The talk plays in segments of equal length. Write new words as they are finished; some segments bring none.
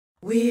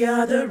We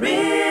are the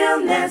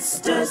real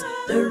nesters,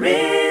 the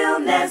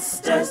real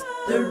nesters,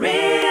 the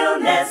real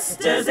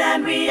nesters,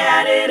 and we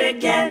at it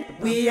again.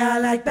 We are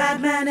like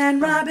Batman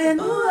and Robin,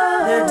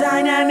 the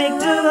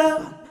dynamic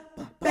duo,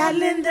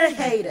 battling the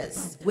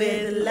haters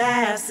with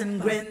laughs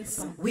and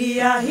grins. We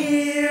are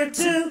here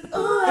to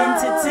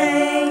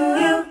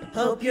entertain you.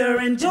 Hope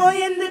you're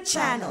enjoying the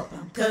channel,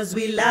 cause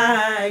we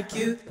like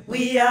you.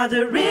 We are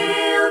the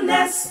real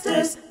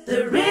nesters,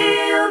 the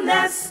real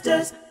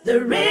nesters, the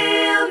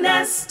real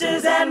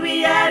nesters, and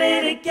we at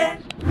it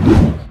again.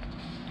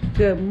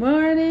 Good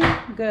morning,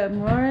 good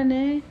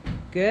morning,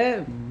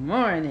 good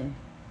morning.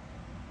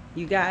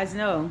 You guys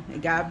know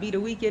it gotta be the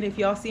weekend if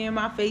y'all seeing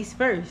my face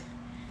first.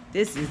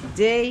 This is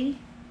day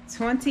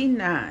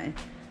 29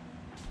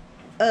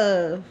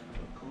 of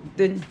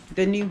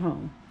the new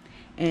home,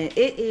 and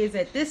it is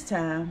at this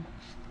time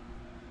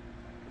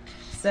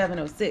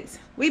 7:06.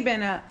 We've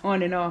been up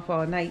on and off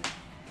all night.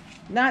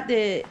 Not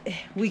that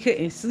we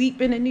couldn't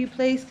sleep in a new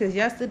place, because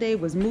yesterday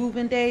was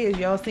moving day, as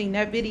y'all seen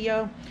that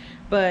video.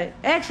 But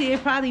actually,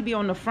 it'd probably be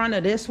on the front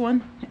of this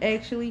one,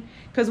 actually,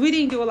 because we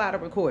didn't do a lot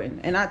of recording.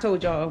 And I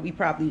told y'all we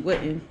probably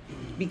wouldn't,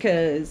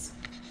 because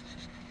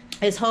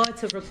it's hard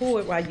to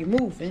record while you're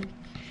moving.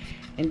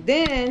 And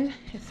then,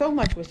 so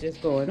much was just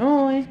going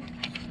on.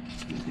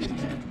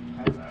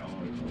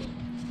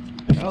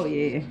 Oh,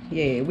 yeah.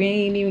 Yeah, we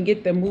ain't even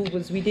get the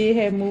movers. We did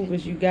have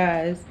movers, you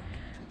guys.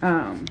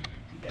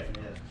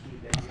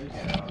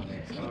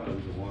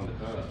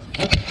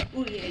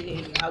 Oh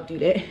yeah, I'll do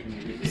that.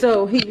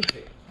 So he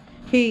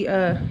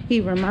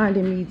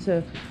reminded me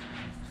to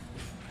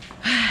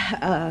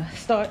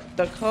start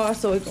the car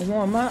so it can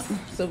warm up,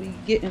 so we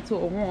get into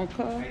a warm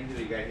car.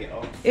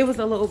 It was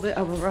a little bit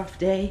of a rough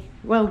day.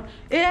 Well,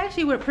 it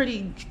actually went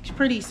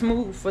pretty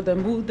smooth for the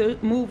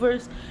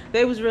movers.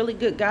 They was really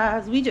good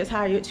guys. We just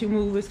hired 2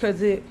 movers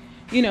because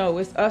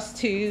it's us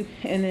 2,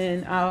 and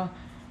then our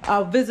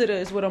visitor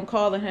is what I'm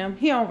calling him.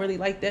 He don't really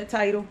like that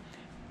title.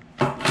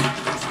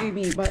 Excuse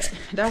me, but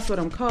that's what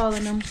I'm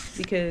calling him,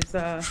 because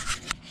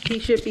he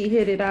should be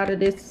headed out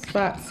of this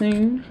spot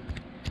soon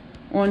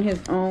on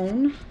his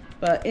own.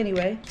 But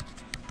anyway,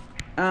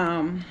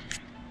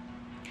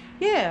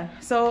 yeah,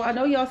 so I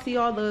know y'all see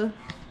all the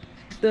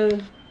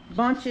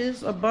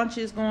bunches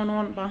going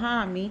on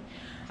behind me.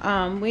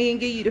 We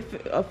didn't give you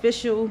the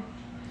official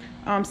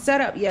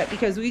setup yet,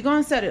 because we're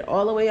gonna set it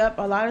all the way up.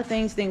 A lot of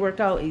things didn't work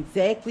out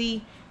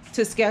exactly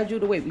to schedule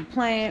the way we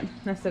planned.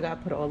 I still gotta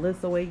put all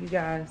this away, you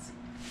guys.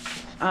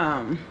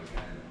 But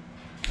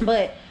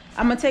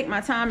I'm gonna take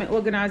my time and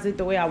organize it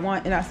the way I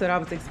want, and that's what I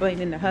was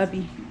explaining to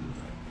hubby.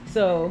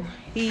 So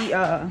he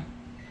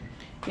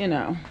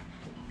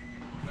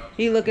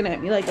he looking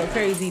at me like I'm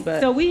crazy.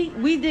 But so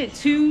we did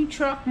 2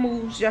 truck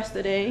moves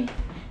yesterday,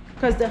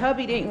 because the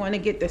hubby didn't want to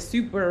get the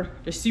super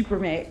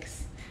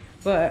max.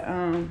 But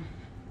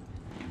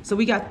so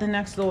we got the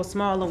next little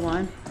smaller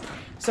one.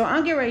 So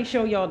I'm getting ready to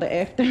show y'all the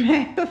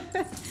aftermath.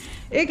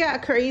 It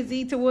got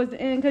crazy towards the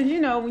end, because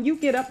when you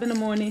get up in the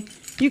morning,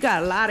 you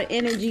got a lot of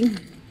energy.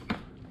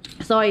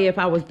 Sorry if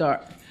I was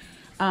dark.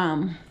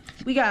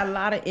 We got a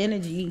lot of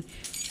energy,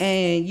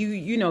 and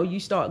you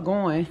start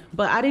going.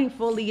 But I didn't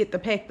fully get to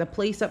pack the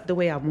place up the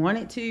way I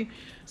wanted to.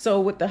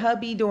 So with the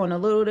hubby doing a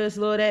little this,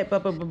 little that, blah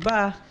blah blah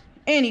blah.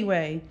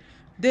 Anyway,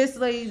 this,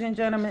 ladies and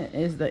gentlemen,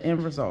 is the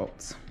end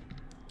result.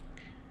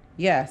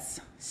 Yes,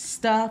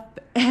 stuff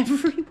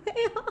everywhere.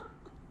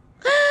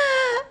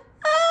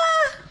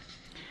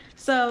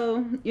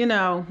 So,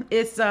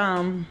 it's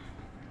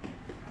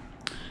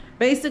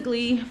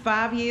basically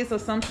 5 years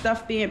of some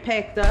stuff being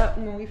packed up.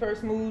 When we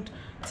first moved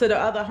to the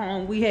other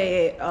home, we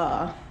had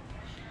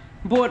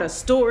bought a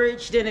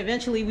storage. Then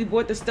eventually we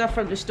bought the stuff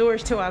from the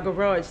storage to our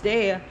garage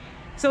there.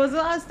 So it's a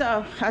lot of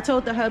stuff. I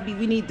told the hubby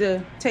we need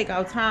to take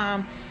our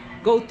time,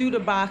 go through the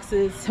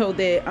boxes, so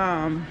that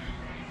I'm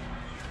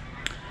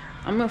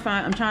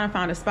trying to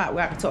find a spot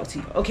where I can talk to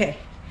you. Okay.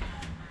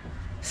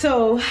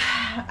 So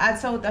I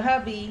told the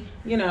hubby,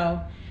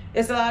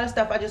 it's a lot of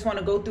stuff I just want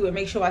to go through and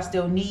make sure I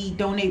still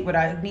donate what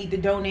I need to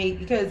donate,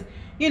 because,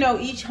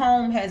 each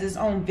home has its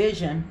own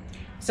vision.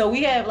 So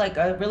we have like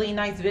a really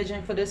nice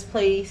vision for this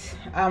place.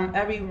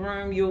 Every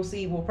room you'll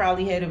see will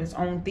probably have its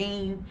own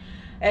theme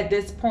at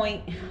this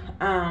point.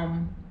 So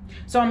I'm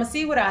going to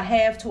see what I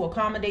have to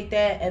accommodate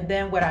that, and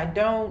then what I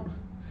don't,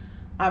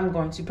 I'm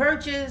going to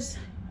purchase,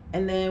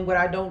 and then what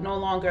I don't no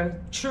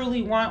longer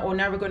truly want or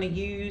never going to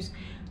use,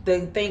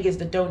 the thing is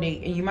to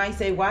donate. And you might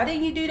say, why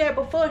didn't you do that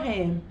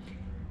beforehand?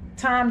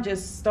 Time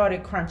just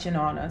started crunching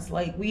on us.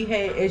 Like, we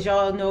had, as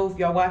y'all know, if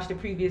y'all watched the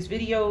previous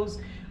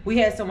videos, we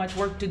had so much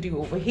work to do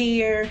over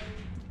here.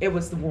 It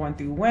was going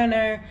through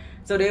winter,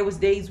 so there was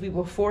days we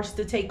were forced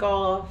to take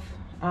off.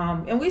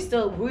 And we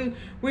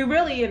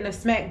really in the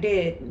smack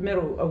dead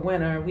middle of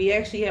winter. We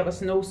actually have a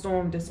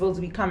snowstorm that's supposed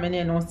to be coming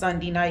in on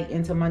Sunday night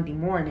into Monday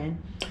morning.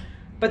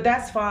 But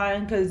that's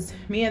fine, because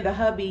me and the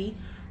hubby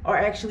are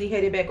actually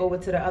headed back over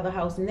to the other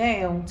house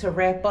now to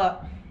wrap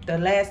up the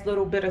last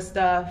little bit of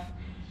stuff.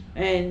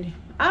 And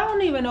I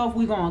don't even know if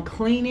we're gonna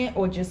clean it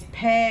or just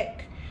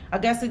pack. I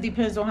guess it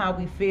depends on how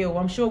we feel.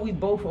 I'm sure we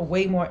both are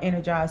way more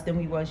energized than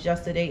we was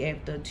yesterday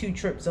after 2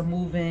 trips of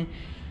moving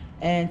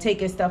and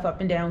taking stuff up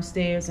and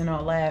downstairs and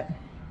all that.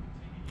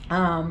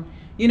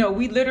 You know,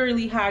 we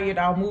literally hired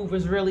our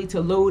movers really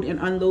to load and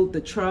unload the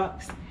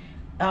trucks.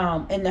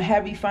 And the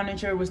heavy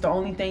furniture was the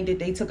only thing that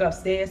they took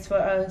upstairs for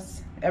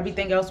us.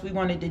 Everything else we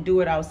wanted to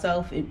do it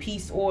ourselves in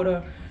piece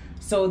order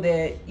so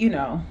that, you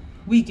know,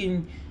 we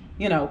can,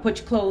 you know, put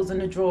your clothes in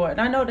the drawer. And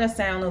I know that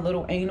sounds a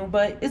little anal,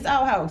 but it's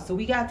our house, so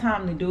we got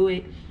time to do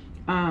it.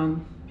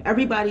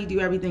 Everybody do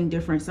everything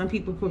different. Some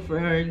people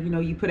prefer, you know,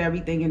 you put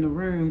everything in the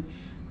room.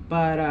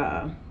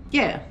 But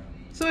yeah,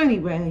 so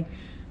anyway,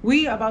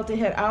 we about to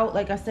head out.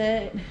 Like I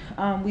said,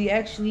 we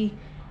actually,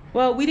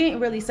 well, we didn't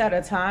really set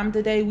a time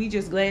today. We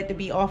just glad to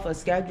be off a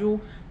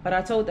schedule. But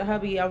I told the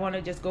hubby I want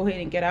to just go ahead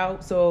and get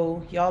out.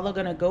 So y'all are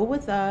gonna go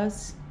with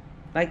us.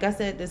 Like I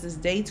said, this is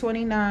day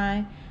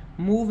 29,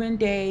 moving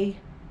day,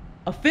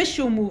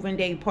 official moving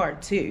day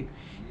part 2.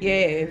 Yeah,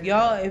 if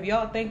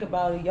y'all think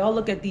about it, y'all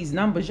look at these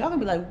numbers, y'all gonna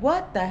be like,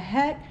 what the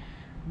heck?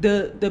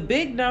 The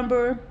big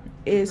number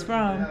is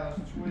from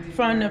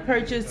the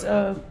purchase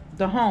of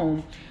the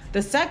home.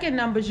 The second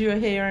numbers you're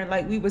hearing,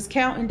 like we was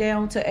counting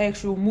down to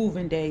actual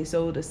moving day.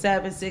 So the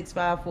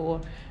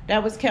 7654,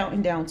 that was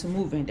counting down to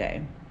moving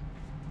day,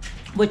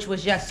 which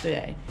was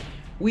yesterday.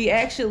 We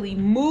actually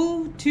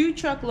moved 2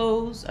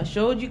 truckloads. I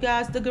showed you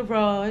guys the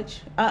garage.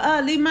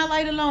 Leave my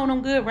light alone.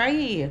 I'm good right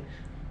here.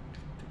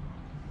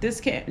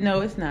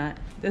 No, it's not.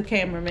 The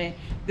cameraman,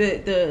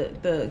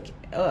 the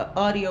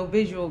audio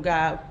visual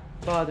guy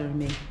bothering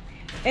me.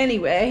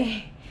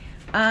 Anyway,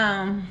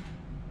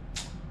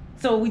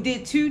 so we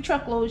did 2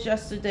 truckloads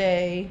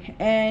yesterday,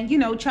 and you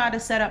know, try to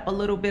set up a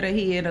little bit of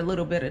here and a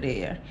little bit of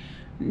there.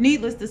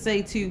 Needless to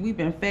say too, we've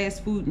been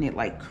fast fooding it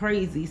like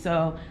crazy,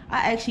 so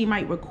I actually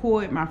might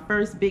record my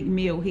first big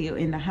meal here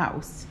in the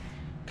house,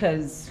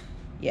 because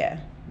yeah,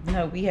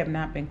 no, we have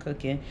not been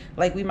cooking.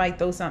 Like, we might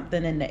throw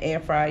something in the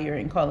air fryer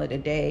and call it a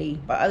day,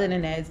 but other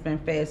than that, it's been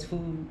fast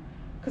food,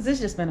 because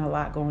there's just been a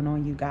lot going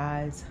on, you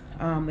guys.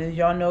 As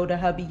y'all know, the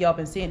hubby, y'all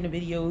been seeing the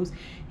videos,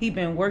 he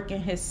been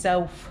working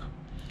himself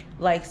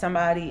like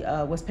somebody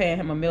was paying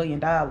him $1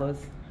 million.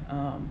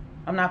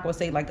 I'm not gonna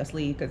say like a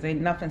slave, because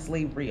ain't nothing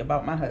slavery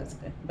about my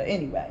husband, but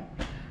anyway,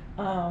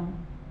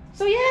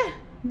 so yeah,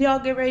 y'all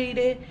get ready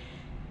to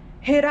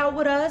head out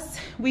with us.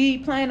 We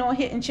plan on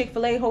hitting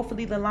Chick-fil-A.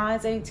 Hopefully the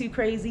lines ain't too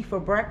crazy for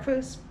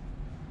breakfast.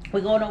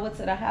 We're going over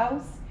to the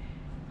house,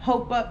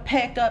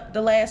 pack up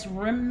the last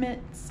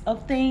remnants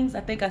of things.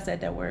 I think I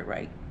said that word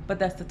right, but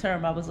that's the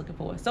term I was looking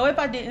for. So if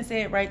I didn't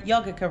say it right,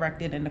 y'all get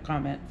corrected in the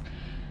comments.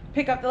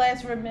 Pick up the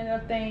last remnant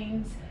of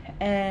things,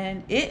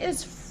 and it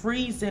is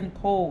freezing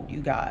cold, you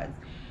guys.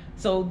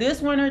 So this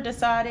winter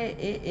decided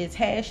it is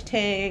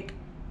hashtag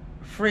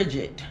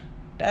frigid.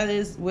 That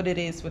is what it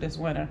is for this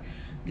winter.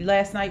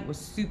 Last night was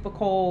super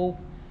cold,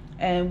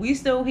 and we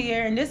still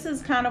here, and this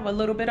is kind of a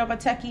little bit of a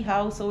techie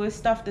house, so it's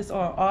stuff that's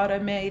on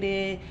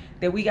automated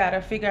that we got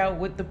to figure out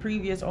what the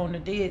previous owner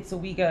did, so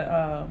we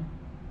got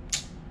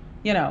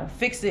you know,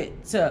 fix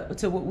it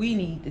to what we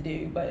need to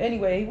do. But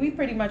anyway, we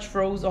pretty much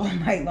froze all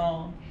night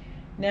long.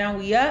 Now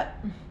we up,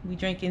 we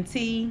drinking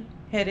tea,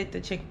 headed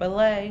to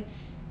Chick-fil-A,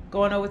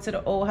 going over to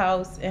the old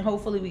house, and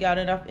hopefully we got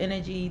enough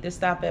energy to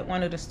stop at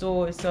one of the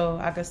stores so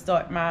I can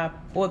start my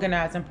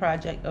organizing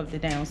project of the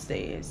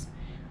downstairs.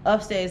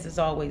 Upstairs is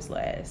always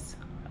last.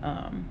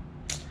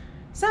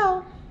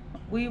 So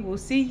we will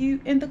see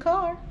you in the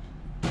car.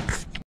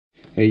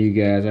 Hey you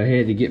guys, I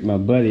had to get my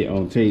buddy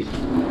on tape.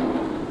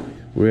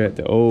 We're at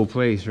the old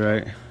place,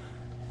 right?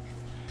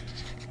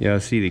 Y'all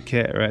see the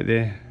cat right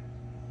there?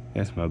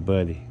 That's my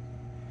buddy.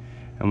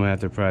 I'm gonna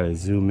have to probably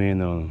zoom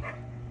in on him.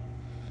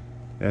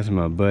 That's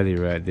my buddy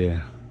right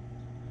there.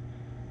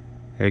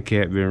 That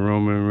cat been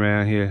roaming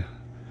around here,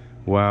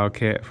 wild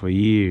cat, for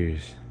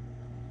years.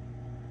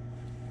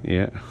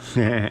 Yeah,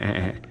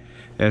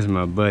 that's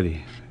my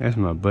buddy. That's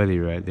my buddy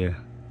right there.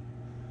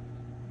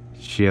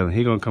 Chilling.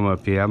 He gonna come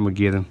up here. I'm gonna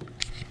get him.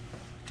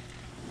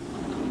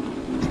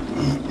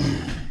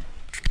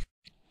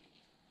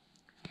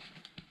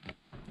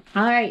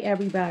 All right,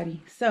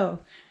 everybody. So,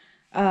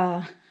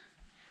 I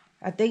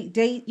think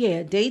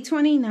day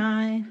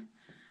 29.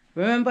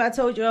 Remember I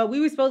told y'all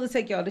we were supposed to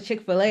take y'all to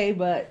Chick-fil-A,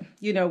 but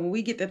you know, when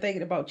we get to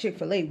thinking about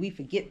Chick-fil-A, we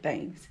forget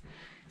things.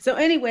 So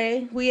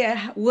anyway, we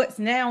at what's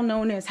now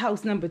known as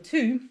house number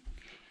 2,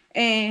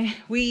 and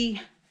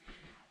we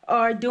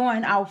are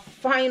doing our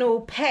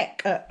final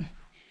pack up.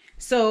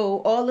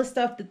 So all the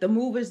stuff that the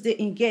movers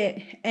didn't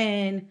get,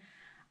 and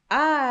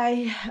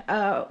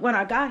I when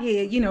I got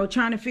here, you know,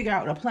 trying to figure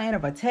out a plan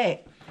of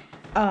attack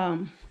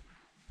of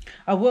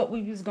what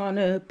we was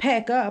gonna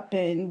pack up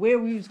and where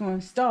we was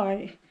gonna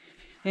start.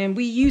 And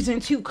we using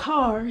 2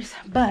 cars,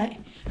 but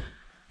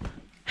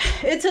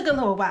it took a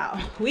little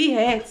while. We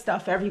had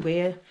stuff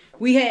everywhere.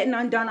 We hadn't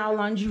undone our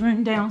laundry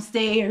room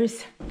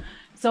downstairs,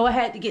 so I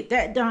had to get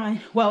that done.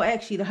 Well,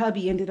 actually the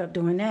hubby ended up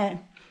doing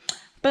that.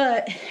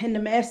 But in the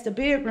master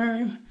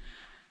bedroom,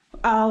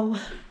 our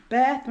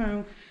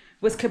bathroom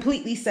was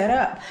completely set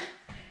up.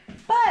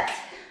 But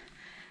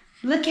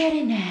Look at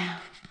it now.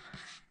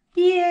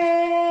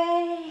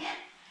 Yay!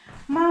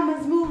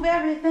 Mama's move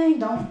everything.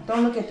 Don't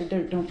look at the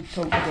dirt. Don't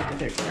look at the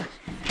dirt, girl.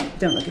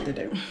 Don't look at the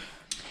dirt.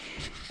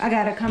 I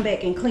gotta come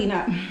back and clean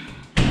up.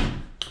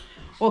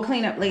 Or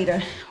clean up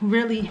later.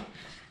 Really,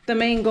 the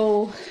main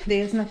goal,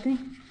 there's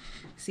nothing.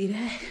 See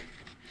that?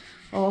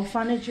 All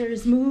furniture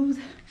is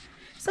smooth.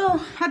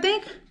 So I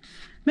think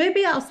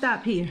maybe I'll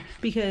stop here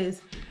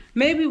because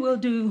maybe we'll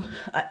do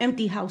an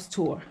empty house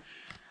tour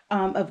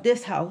of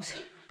this house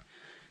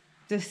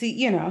to see,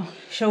 you know,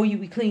 show you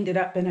we cleaned it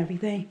up and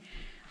everything.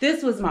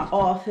 This was my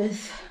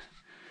office.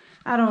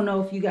 I don't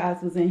know if you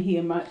guys was in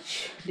here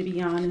much, to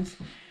be honest,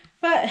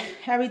 but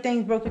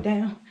everything's broken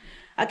down.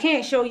 I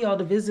can't show y'all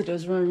the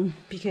visitor's room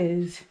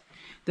because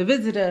the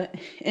visitor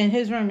in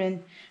his room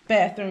and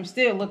bathroom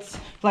still looks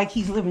like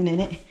he's living in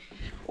it,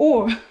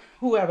 or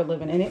whoever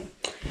living in it.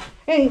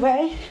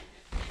 Anyway,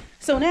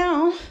 so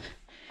now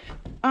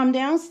I'm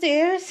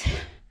downstairs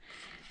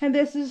and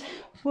this is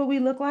what we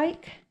look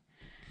like.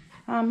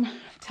 I'm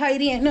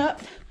tidying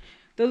up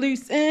the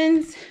loose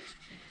ends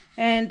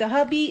and the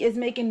hubby is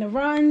making the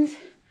runs,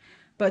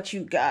 but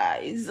you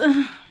guys,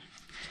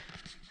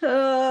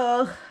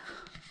 and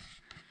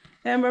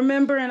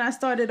remembering I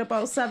started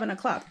about 7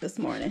 o'clock this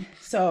morning.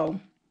 So,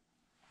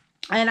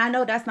 and I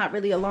know that's not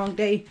really a long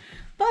day,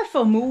 but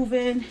for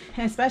moving,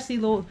 and especially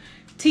little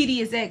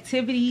tedious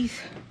activities,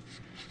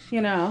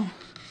 you know.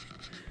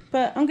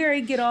 But I'm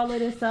going to get all of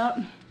this up.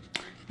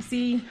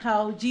 See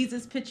how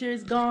Jesus picture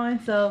is gone.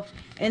 So,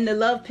 and the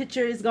love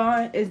picture is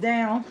gone, is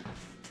down.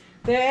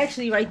 They're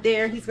actually right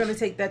there. He's going to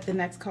take that the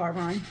next car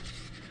run.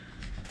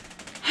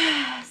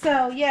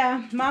 So,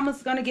 yeah,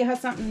 Mama's going to get her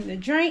something to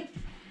drink.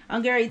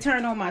 I'm going to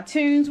turn on my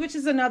tunes, which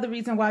is another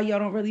reason why y'all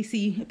don't really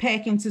see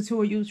packing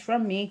tutorials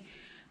from me,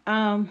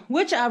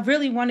 which I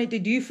really wanted to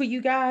do for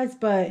you guys,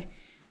 but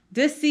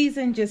this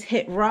season just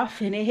hit rough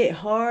and it hit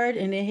hard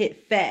and it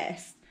hit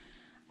fast.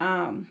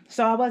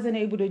 So I wasn't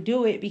able to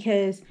do it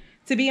because,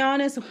 to be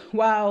honest,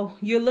 while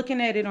you're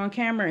looking at it on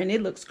camera and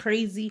it looks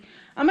crazy,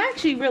 I'm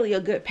actually really a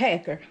good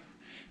packer.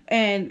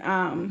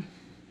 And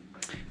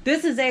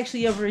this is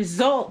actually a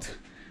result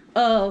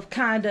of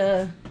kind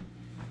of,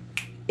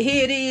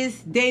 here it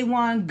is, day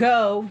one,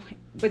 go.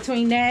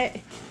 Between that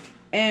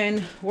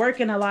and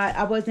working a lot,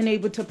 I wasn't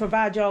able to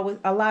provide y'all with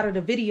a lot of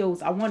the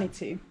videos I wanted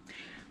to.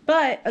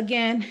 But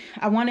again,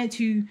 I wanted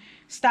to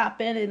stop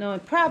in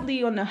and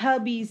probably on the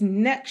hubby's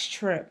next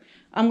trip,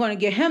 I'm going to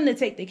get him to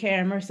take the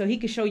camera so he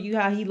can show you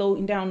how he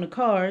loading down the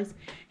cars.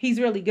 He's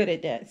really good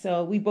at that.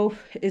 So we both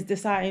is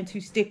deciding to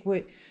stick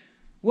with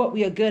what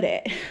we are good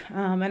at.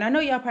 And I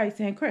know y'all probably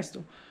saying,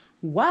 Crystal,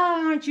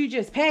 why aren't you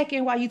just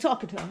packing while you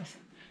talking to us?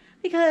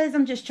 Because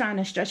I'm just trying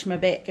to stretch my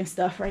back and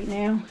stuff right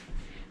now.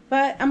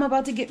 But I'm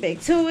about to get back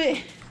to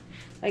it.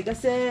 Like I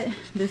said,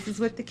 this is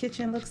what the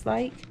kitchen looks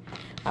like.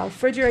 Our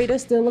refrigerator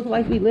still look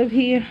like we live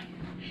here.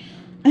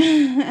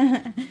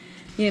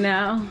 You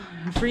know,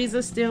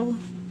 freezer still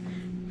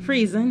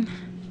freezing.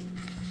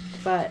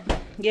 But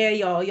yeah,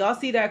 y'all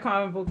see that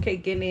carnival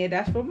cake in there?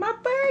 That's for my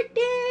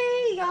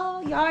birthday.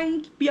 Y'all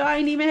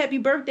ain't even happy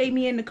birthday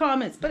me in the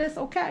comments, but it's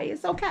okay.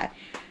 It's okay.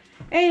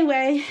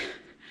 Anyway,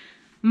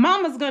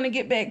 Mama's gonna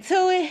get back to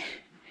it.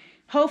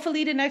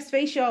 Hopefully the next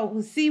face y'all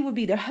will see will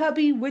be the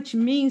hubby, which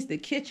means the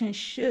kitchen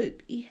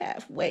should be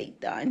halfway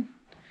done.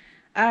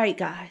 All right,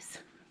 guys.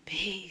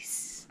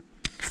 Peace.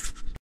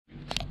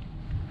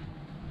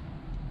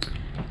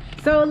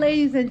 So,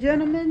 ladies and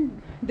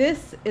gentlemen,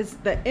 this is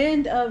the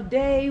end of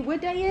day.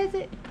 What day is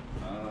it?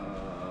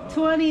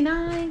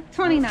 29?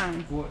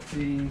 29.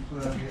 14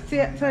 plus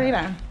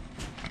 29.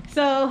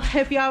 So,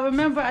 if y'all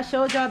remember, I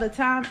showed y'all the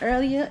time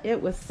earlier.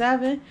 It was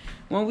 7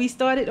 when we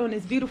started on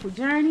this beautiful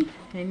journey.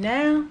 And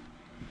now,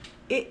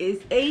 it is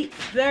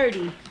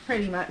 8:30,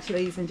 pretty much,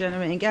 ladies and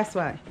gentlemen. And guess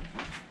what?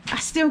 I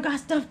still got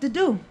stuff to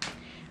do.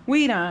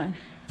 We done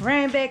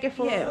ran back and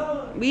forth.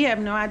 Yeah, we have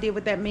no idea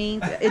what that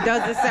means. It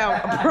doesn't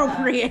sound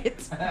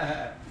appropriate.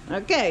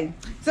 Okay.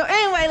 So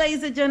anyway,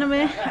 ladies and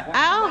gentlemen,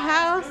 our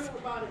house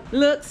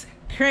looks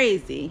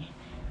crazy.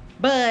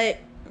 But,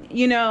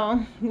 you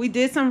know, we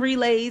did some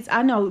relays.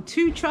 I know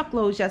 2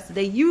 truckloads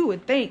yesterday. You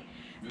would think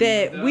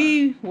that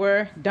we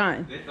were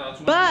done.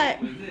 But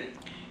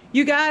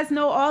you guys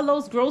know all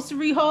those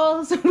grocery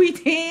hauls we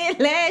did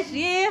last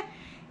year?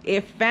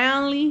 It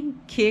finally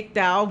kicked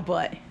our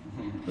butt.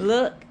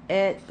 Look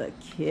at the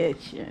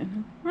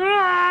kitchen. James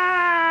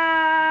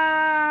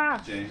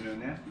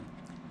RealNesters.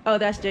 Oh,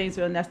 that's James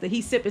RealNesters.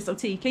 He's sipping some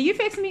tea. Can you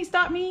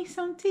start me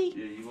some tea?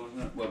 Yeah, you want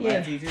some? What, Yeah.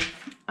 my tea too?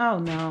 Oh,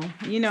 no.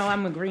 You know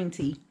I'm a green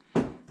tea.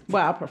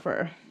 Well, I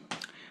prefer.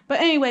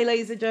 But anyway,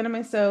 ladies and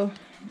gentlemen, so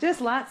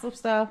just lots of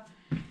stuff.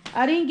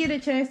 I didn't get a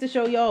chance to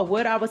show y'all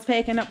what I was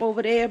packing up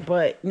over there,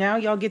 but now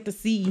y'all get to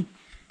see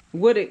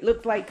what it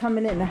looked like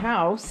coming in the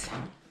house.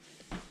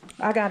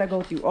 I gotta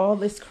go through all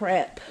this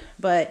crap,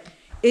 but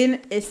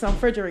it's some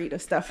refrigerator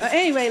stuff.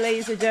 Anyway,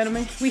 ladies and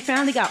gentlemen, we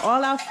finally got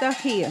all our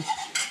stuff here.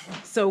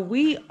 So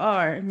we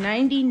are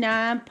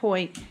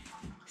 99.6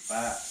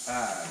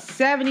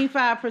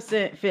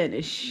 75%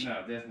 finish.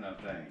 No, that's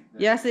nothing.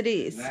 Yes, it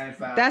is.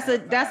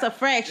 95. That's a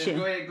fraction. Just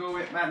go ahead and go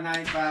with my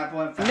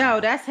 95.5. No,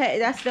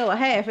 that's still a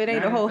half. It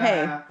ain't a whole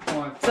half.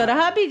 95.5. So the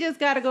hubby just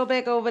got to go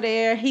back over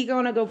there. He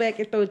gonna go back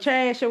and throw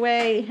trash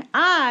away.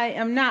 I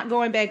am not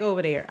going back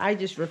over there. I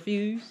just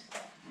refuse.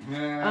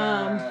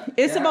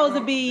 It's supposed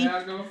to be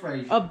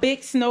a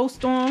big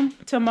snowstorm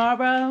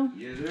tomorrow.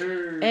 Yes,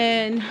 sir.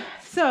 And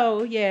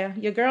so, yeah,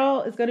 your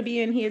girl is going to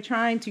be in here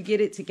trying to get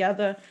it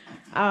together.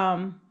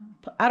 I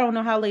don't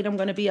know how late I'm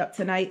going to be up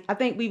tonight. I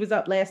think we was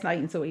up last night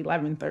until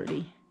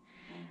 11:30.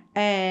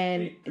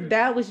 And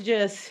that was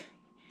just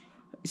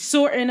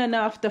sorting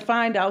enough to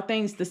find out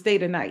things to stay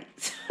tonight.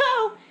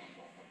 So,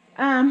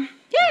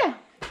 yeah.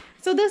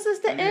 So this is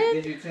the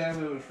end. Did you tell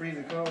me it was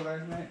freezing cold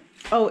last night?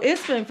 Oh,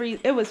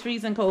 it was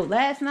freezing cold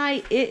last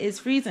night. It is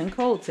freezing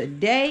cold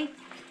today.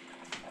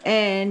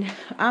 And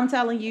I'm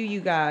telling you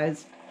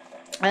guys,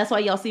 that's why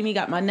y'all see me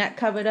got my neck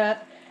covered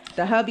up.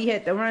 The hubby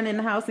had to run in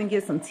the house and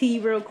get some tea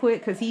real quick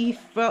because he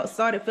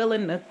started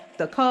feeling the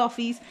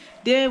coffees.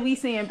 Then we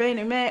seeing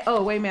Brandon Matt.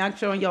 Oh, wait a minute, I'm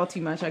showing y'all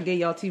too much. I gave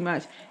y'all too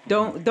much.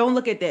 Don't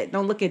look at that.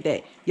 Don't look at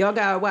that. Y'all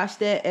gotta watch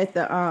that at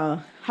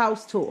the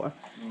house tour.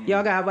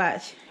 Y'all gotta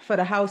watch for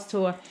the house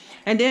tour.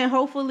 And then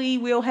hopefully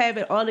we'll have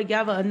it all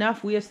together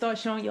enough. We'll start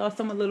showing y'all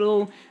some of the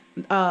little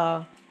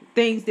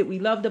things that we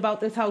loved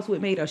about this house,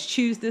 what made us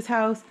choose this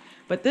house.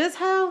 But this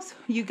house,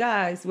 you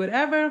guys,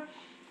 whatever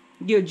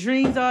your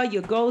dreams are,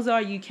 your goals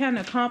are, you can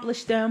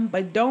accomplish them.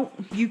 But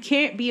you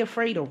can't be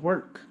afraid of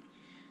work.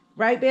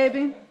 Right,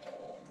 baby?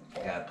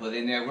 Gotta put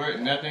in that work.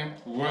 Nothing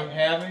worth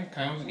having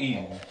comes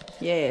easy.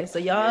 Yeah, so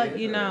y'all,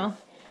 you know,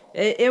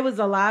 it was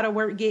a lot of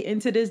work getting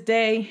to this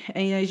day.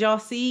 And as y'all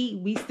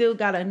see, we still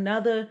got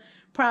another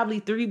probably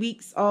 3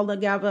 weeks all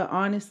together,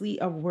 honestly,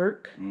 of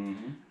work.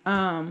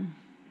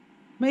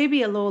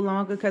 Maybe a little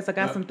longer because I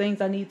got some things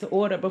I need to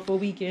order before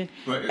we can.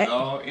 But it's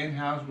all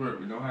in-house work.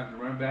 We don't have to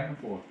run back and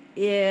forth.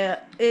 Yeah,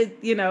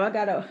 I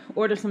gotta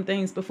order some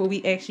things before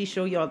we actually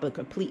show y'all the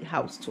complete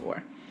house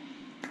tour.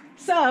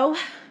 So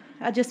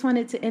I just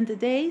wanted to end the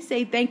day,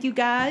 say thank you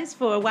guys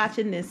for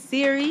watching this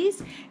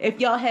series. If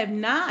y'all have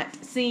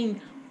not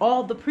seen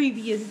all the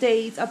previous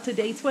days up to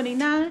day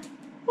 29,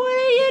 what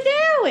are you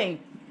doing?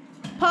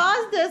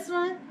 Pause this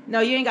one.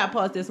 No, you ain't got to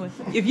pause this one.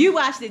 If you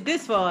watched it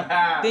this far,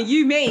 then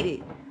you made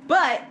it.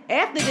 But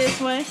after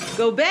this one,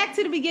 go back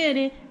to the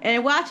beginning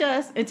and watch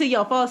us until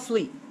y'all fall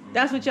asleep.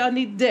 That's what y'all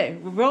need to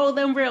do. Roll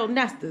them real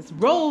nesters.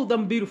 Roll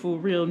them beautiful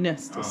real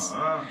nesters.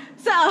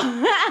 So,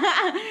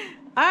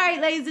 all right,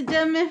 ladies and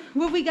gentlemen,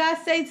 what we got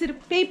to say to the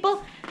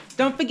people?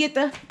 Don't forget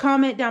to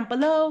comment down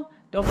below.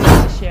 Don't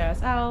forget to share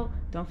us out.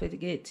 Don't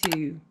forget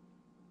to...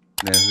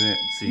 That's it.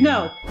 See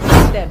No,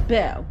 hit that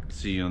bell.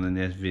 See you on the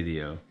next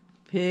video.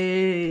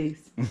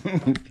 Peace.